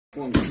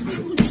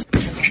It's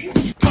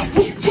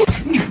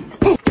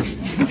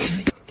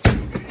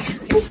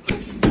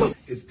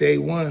day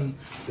one,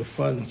 the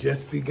fun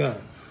just begun.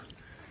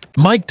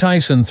 Mike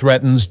Tyson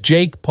threatens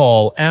Jake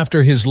Paul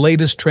after his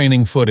latest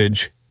training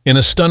footage. In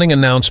a stunning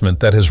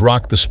announcement that has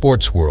rocked the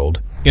sports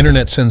world,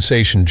 internet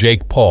sensation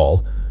Jake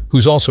Paul,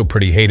 who's also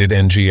pretty hated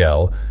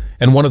NGL,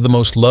 and one of the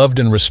most loved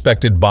and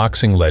respected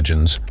boxing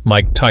legends,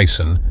 Mike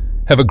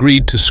Tyson, have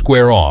agreed to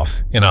square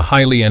off in a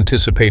highly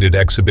anticipated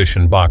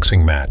exhibition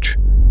boxing match.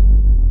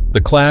 The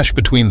clash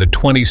between the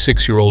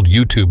 26-year-old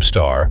YouTube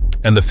star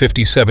and the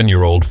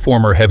 57-year-old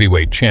former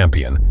heavyweight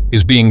champion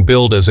is being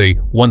billed as a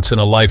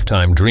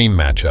once-in-a-lifetime dream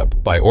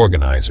matchup by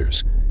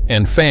organizers,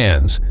 and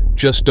fans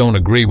just don't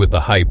agree with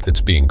the hype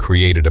that's being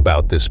created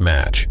about this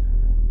match.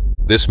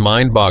 This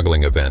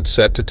mind-boggling event,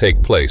 set to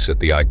take place at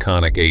the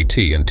iconic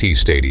AT&T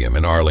Stadium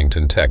in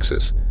Arlington,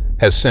 Texas,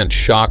 has sent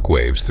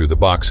shockwaves through the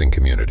boxing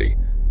community,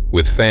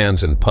 with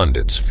fans and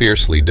pundits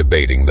fiercely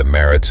debating the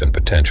merits and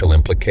potential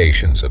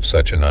implications of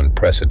such an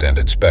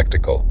unprecedented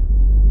spectacle.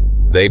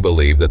 They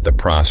believe that the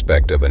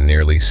prospect of a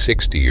nearly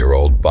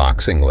 60-year-old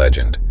boxing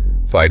legend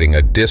fighting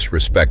a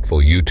disrespectful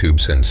YouTube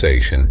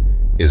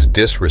sensation is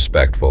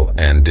disrespectful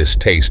and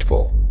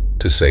distasteful,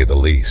 to say the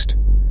least.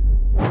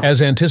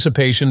 As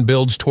anticipation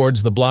builds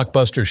towards the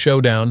blockbuster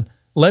showdown,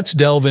 let's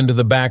delve into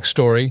the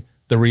backstory,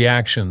 the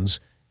reactions,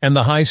 and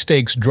the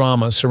high-stakes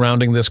drama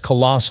surrounding this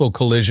colossal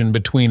collision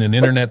between an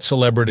internet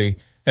celebrity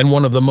and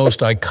one of the most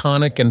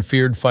iconic and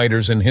feared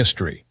fighters in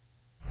history.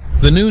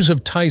 The news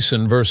of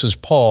Tyson versus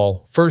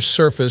Paul first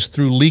surfaced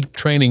through leaked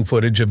training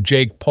footage of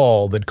Jake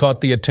Paul that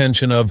caught the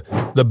attention of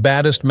the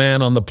baddest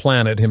man on the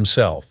planet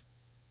himself.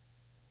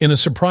 In a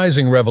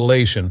surprising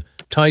revelation,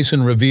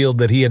 Tyson revealed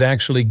that he had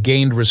actually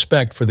gained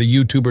respect for the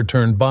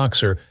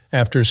YouTuber-turned-boxer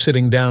after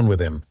sitting down with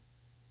him.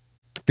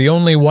 The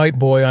only white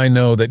boy I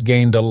know that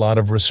gained a lot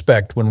of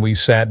respect when we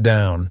sat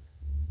down.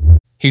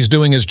 He's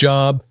doing his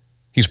job.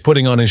 He's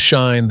putting on his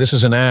shine. This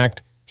is an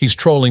act. He's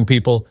trolling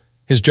people.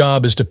 His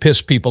job is to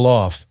piss people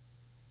off.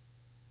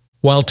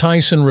 While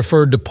Tyson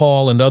referred to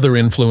Paul and other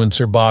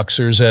influencer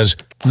boxers as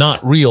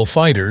not real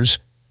fighters,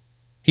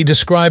 he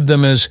described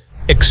them as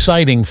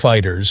exciting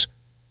fighters,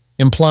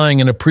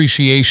 implying an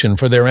appreciation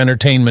for their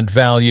entertainment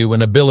value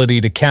and ability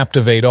to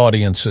captivate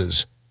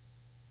audiences.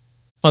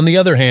 On the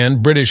other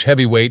hand, British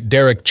heavyweight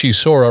Derek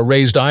Chisora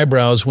raised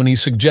eyebrows when he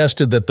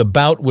suggested that the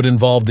bout would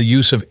involve the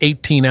use of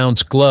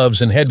 18-ounce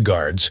gloves and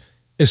headguards,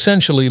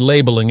 essentially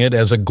labeling it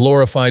as a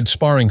glorified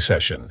sparring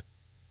session.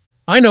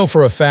 I know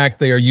for a fact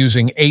they are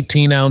using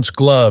 18-ounce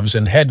gloves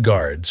and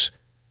headguards.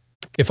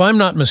 If I'm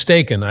not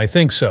mistaken, I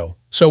think so.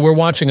 So we're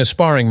watching a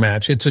sparring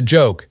match. It's a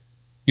joke.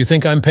 You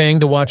think I'm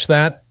paying to watch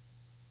that?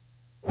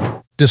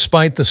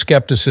 Despite the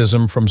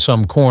skepticism from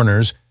some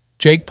corners,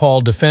 Jake Paul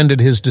defended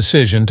his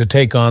decision to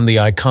take on the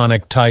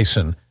iconic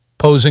Tyson,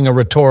 posing a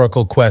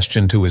rhetorical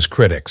question to his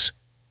critics.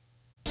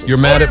 You're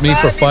mad at me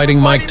for fighting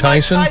Mike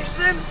Tyson?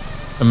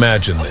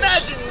 Imagine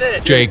this.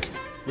 Jake,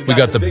 we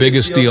got the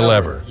biggest deal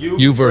ever.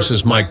 You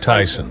versus Mike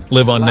Tyson.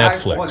 Live on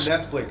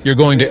Netflix. You're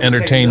going to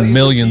entertain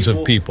millions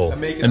of people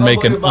and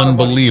make an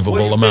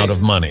unbelievable amount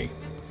of money.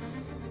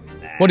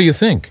 What do you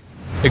think?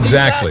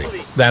 Exactly.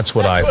 That's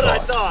what I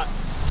thought.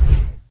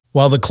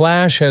 While the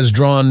clash has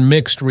drawn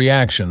mixed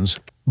reactions,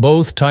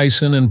 both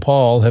Tyson and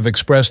Paul have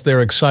expressed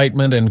their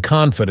excitement and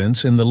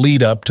confidence in the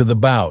lead-up to the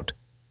bout.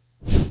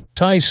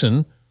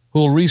 Tyson,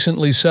 who'll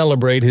recently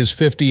celebrate his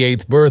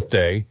 58th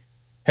birthday,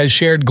 has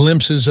shared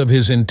glimpses of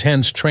his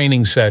intense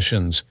training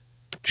sessions,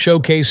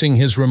 showcasing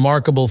his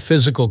remarkable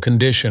physical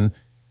condition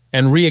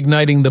and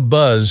reigniting the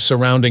buzz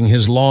surrounding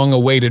his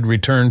long-awaited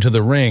return to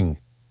the ring.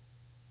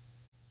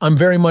 I'm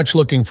very much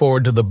looking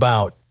forward to the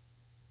bout.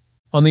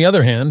 On the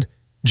other hand,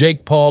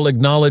 Jake Paul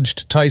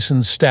acknowledged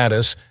Tyson's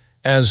status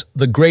as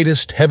the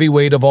greatest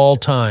heavyweight of all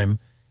time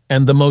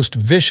and the most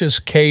vicious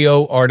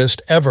KO artist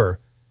ever,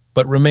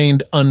 but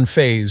remained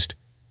unfazed,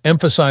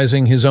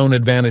 emphasizing his own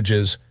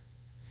advantages.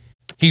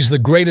 He's the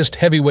greatest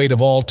heavyweight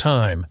of all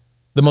time,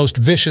 the most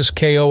vicious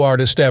KO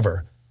artist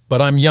ever,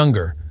 but I'm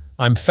younger,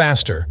 I'm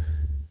faster,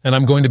 and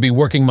I'm going to be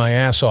working my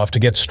ass off to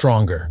get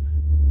stronger.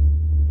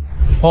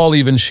 Paul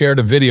even shared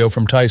a video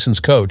from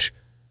Tyson's coach,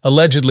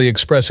 allegedly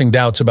expressing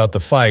doubts about the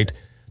fight,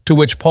 to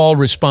which Paul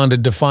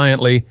responded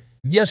defiantly,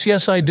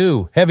 "Yes, I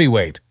do,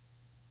 heavyweight."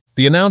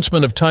 The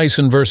announcement of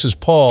Tyson versus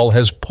Paul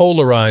has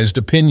polarized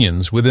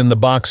opinions within the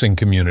boxing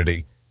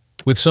community,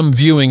 with some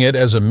viewing it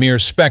as a mere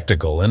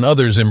spectacle and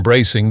others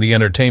embracing the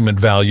entertainment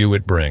value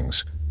it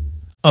brings.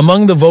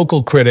 Among the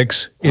vocal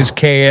critics is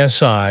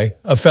KSI,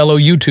 a fellow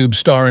YouTube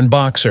star and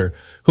boxer,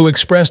 who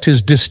expressed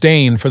his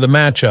disdain for the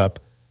matchup,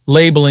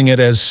 labeling it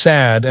as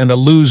sad and a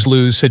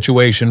lose-lose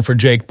situation for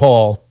Jake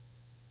Paul.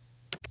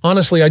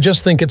 Honestly, I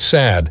just think it's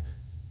sad.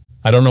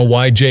 I don't know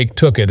why Jake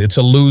took it. It's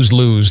a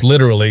lose-lose,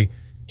 literally.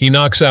 He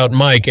knocks out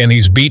Mike and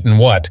he's beaten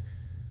what?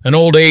 An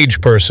old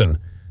age person.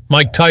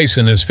 Mike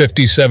Tyson is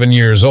 57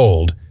 years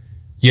old.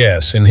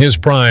 Yes, in his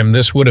prime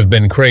this would have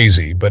been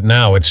crazy, but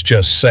now it's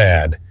just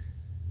sad.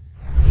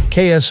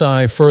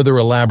 KSI further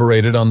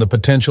elaborated on the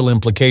potential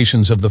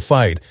implications of the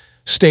fight,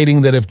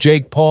 stating that if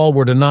Jake Paul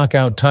were to knock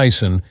out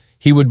Tyson,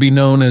 he would be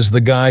known as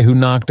the guy who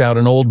knocked out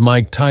an old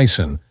Mike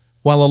Tyson,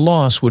 while a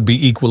loss would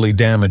be equally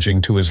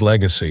damaging to his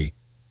legacy.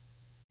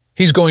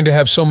 He's going to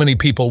have so many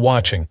people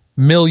watching,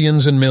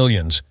 millions and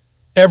millions.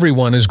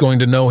 Everyone is going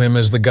to know him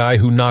as the guy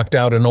who knocked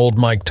out an old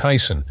Mike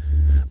Tyson.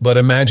 But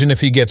imagine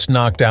if he gets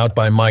knocked out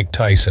by Mike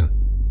Tyson.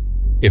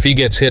 If he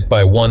gets hit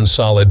by one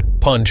solid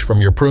punch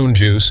from your prune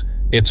juice,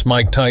 it's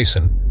Mike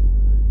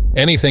Tyson.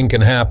 Anything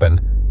can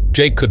happen.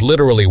 Jake could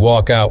literally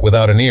walk out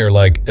without an ear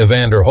like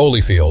Evander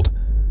Holyfield.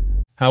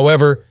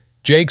 However,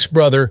 Jake's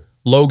brother,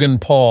 Logan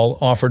Paul,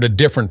 offered a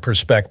different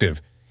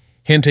perspective,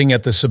 hinting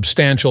at the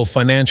substantial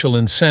financial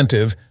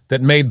incentive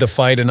that made the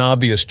fight an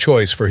obvious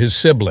choice for his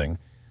sibling.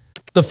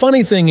 The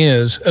funny thing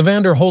is,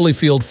 Evander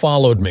Holyfield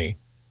followed me.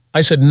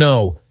 I said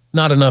no,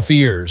 not enough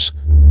ears.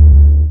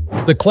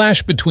 The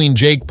clash between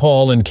Jake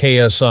Paul and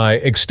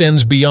KSI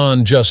extends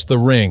beyond just the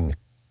ring,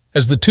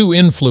 as the two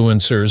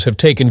influencers have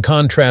taken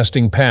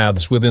contrasting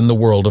paths within the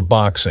world of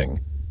boxing.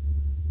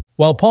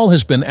 While Paul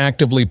has been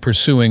actively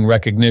pursuing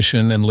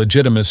recognition and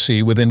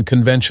legitimacy within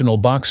conventional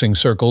boxing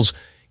circles,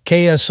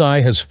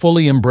 KSI has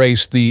fully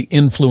embraced the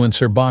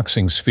influencer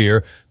boxing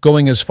sphere,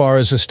 going as far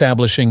as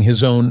establishing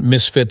his own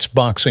Misfits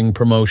boxing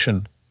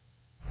promotion.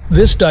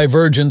 This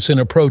divergence in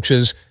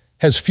approaches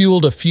has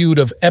fueled a feud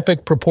of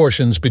epic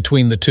proportions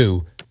between the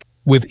two,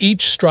 with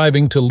each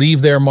striving to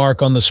leave their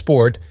mark on the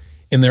sport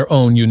in their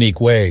own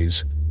unique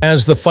ways.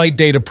 As the fight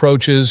date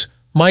approaches,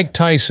 Mike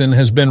Tyson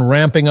has been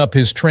ramping up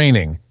his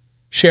training,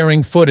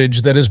 sharing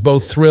footage that has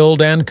both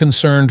thrilled and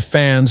concerned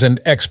fans and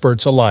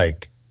experts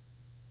alike.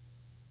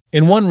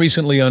 In one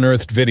recently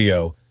unearthed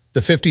video, the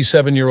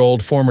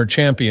 57-year-old former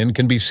champion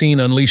can be seen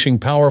unleashing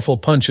powerful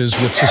punches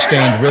with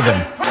sustained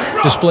rhythm,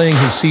 displaying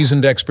his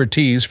seasoned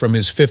expertise from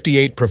his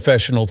 58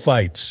 professional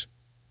fights.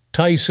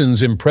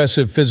 Tyson's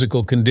impressive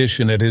physical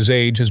condition at his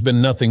age has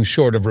been nothing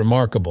short of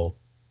remarkable.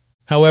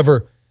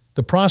 However,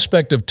 the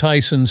prospect of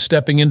Tyson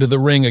stepping into the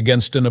ring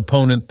against an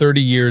opponent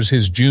 30 years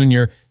his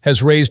junior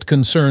has raised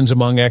concerns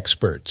among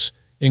experts,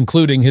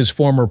 including his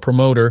former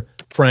promoter,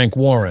 Frank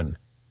Warren.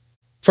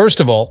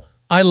 First of all,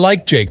 I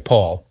like Jake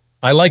Paul.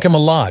 I like him a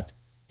lot.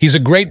 He's a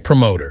great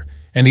promoter,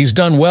 and he's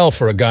done well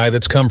for a guy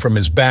that's come from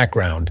his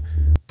background.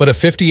 But a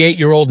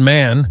 58-year-old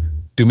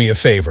man, do me a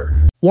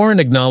favor. Warren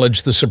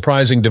acknowledged the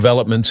surprising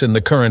developments in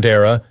the current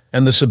era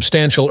and the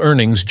substantial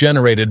earnings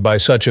generated by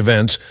such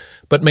events,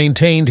 but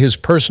maintained his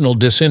personal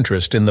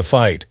disinterest in the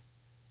fight.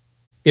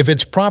 If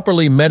it's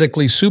properly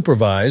medically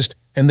supervised,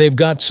 and they've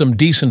got some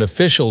decent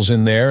officials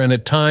in there, and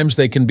at times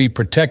they can be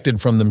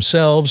protected from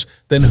themselves,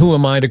 then who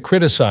am I to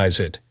criticize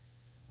it?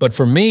 But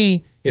for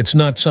me, it's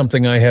not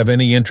something I have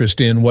any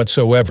interest in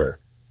whatsoever.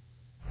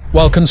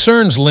 While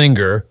concerns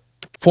linger,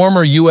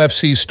 former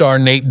UFC star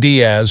Nate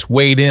Diaz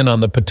weighed in on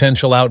the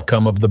potential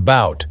outcome of the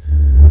bout,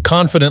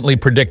 confidently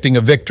predicting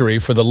a victory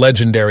for the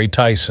legendary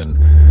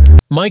Tyson.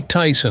 Mike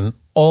Tyson,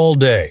 all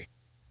day.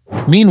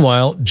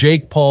 Meanwhile,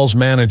 Jake Paul's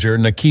manager,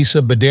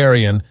 Nakisa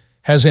Badarian,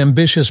 has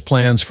ambitious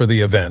plans for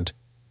the event,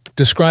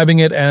 describing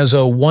it as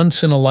a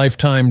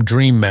once-in-a-lifetime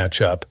dream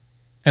matchup,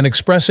 and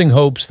expressing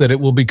hopes that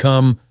it will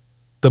become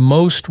the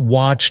most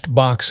watched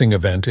boxing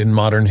event in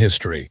modern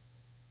history.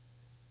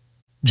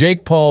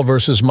 Jake Paul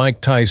versus Mike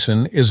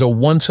Tyson is a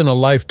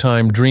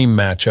once-in-a-lifetime dream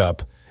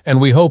matchup, and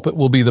we hope it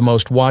will be the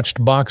most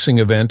watched boxing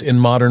event in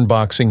modern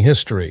boxing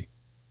history.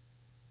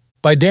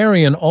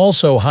 Badarian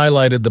also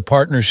highlighted the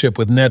partnership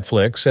with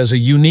Netflix as a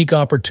unique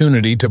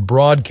opportunity to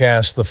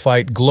broadcast the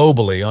fight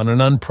globally on an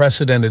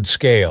unprecedented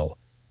scale,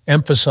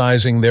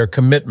 emphasizing their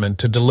commitment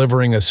to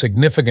delivering a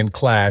significant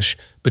clash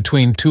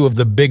between two of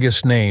the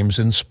biggest names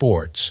in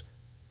sports.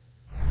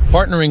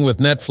 Partnering with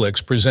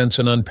Netflix presents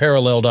an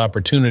unparalleled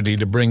opportunity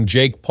to bring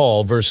Jake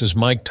Paul versus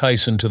Mike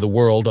Tyson to the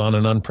world on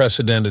an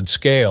unprecedented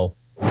scale,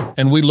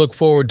 and we look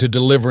forward to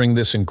delivering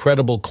this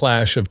incredible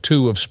clash of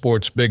two of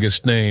sport's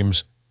biggest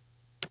names.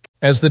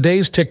 As the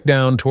days tick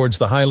down towards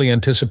the highly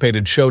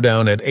anticipated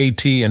showdown at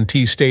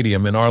AT&T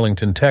Stadium in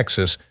Arlington,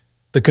 Texas,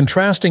 the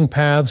contrasting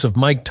paths of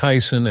Mike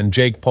Tyson and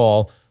Jake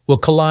Paul will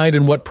collide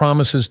in what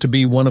promises to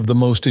be one of the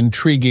most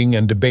intriguing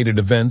and debated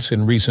events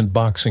in recent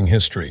boxing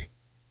history.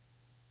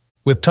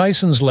 With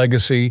Tyson's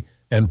legacy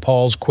and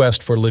Paul's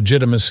quest for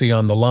legitimacy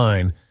on the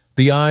line,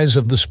 the eyes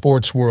of the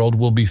sports world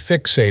will be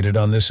fixated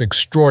on this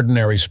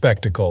extraordinary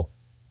spectacle,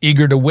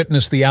 eager to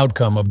witness the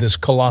outcome of this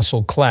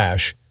colossal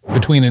clash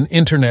between an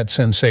internet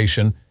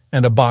sensation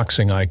and a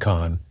boxing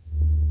icon.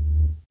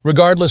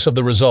 Regardless of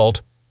the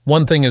result,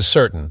 one thing is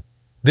certain: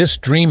 this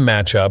dream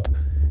matchup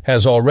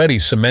has already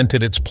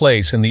cemented its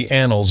place in the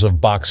annals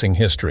of boxing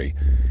history,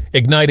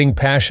 igniting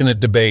passionate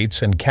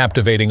debates and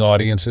captivating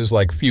audiences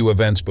like few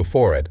events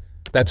before it.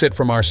 That's it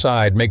from our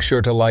side. Make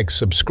sure to like,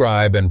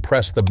 subscribe, and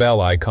press the bell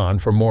icon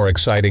for more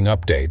exciting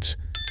updates.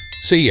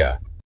 See ya!